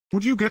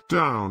Would you get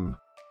down?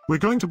 We're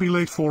going to be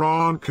late for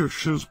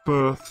I-Ankush's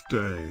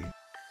birthday.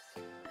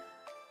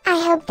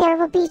 I hope there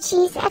will be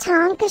cheese at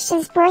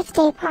I-Ankush's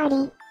birthday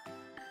party.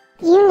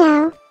 You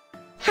know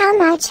how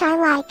much I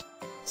like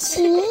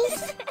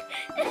cheese.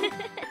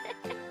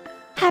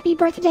 Happy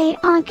birthday,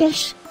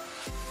 I-Ankush.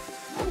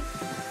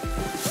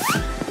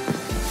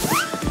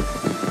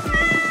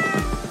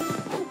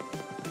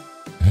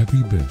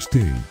 Happy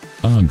birthday,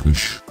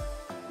 I-Ankush.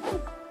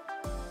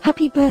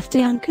 Happy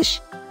birthday, I-Ankush.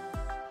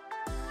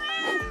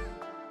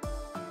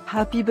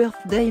 Happy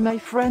birthday, my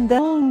friend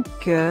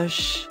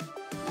I-Ankush.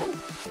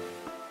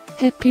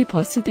 Happy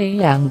birthday,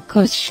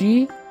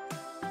 I-Ankush.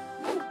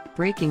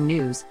 Breaking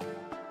news.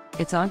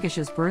 It's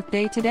I-Ankush's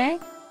birthday today?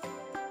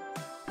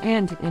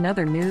 And in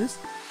other news,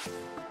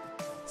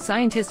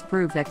 scientists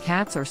prove that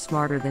cats are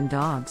smarter than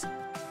dogs.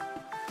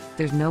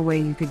 There's no way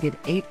you could get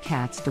 8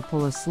 cats to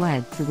pull a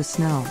sled through the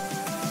snow.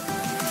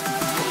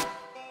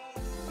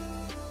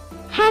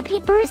 Happy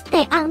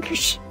birthday,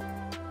 I-Ankush.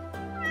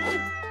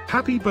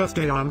 Happy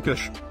birthday,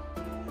 I-Ankush.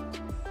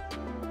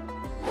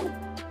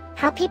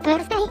 Happy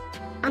birthday,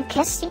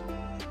 I-Ankush.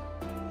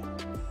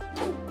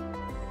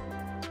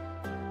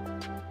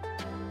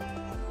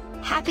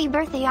 Happy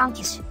birthday,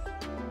 I-Ankush.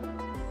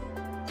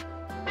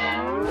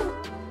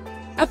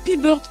 Happy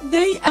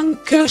birthday,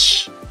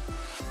 I-Ankush.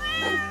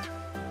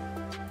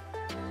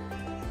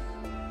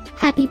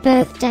 Happy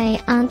birthday,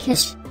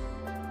 I-Ankush.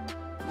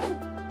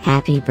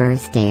 Happy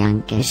birthday,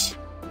 I-Ankush.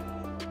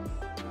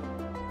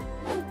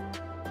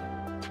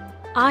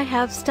 I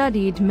have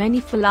studied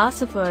many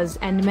philosophers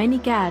and many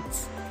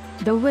cats.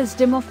 The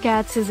wisdom of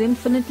cats is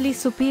infinitely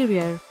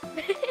superior.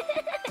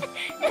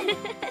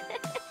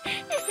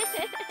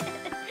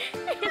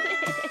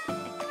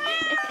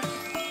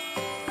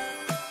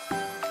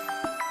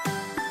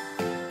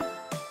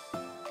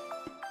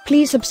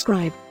 Please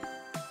subscribe,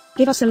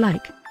 give us a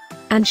like,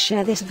 and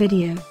share this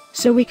video,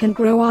 so we can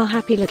grow our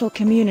happy little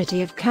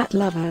community of cat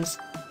lovers.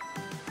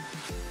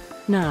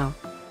 Now,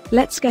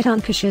 let's get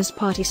I-Ankush's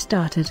party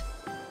started.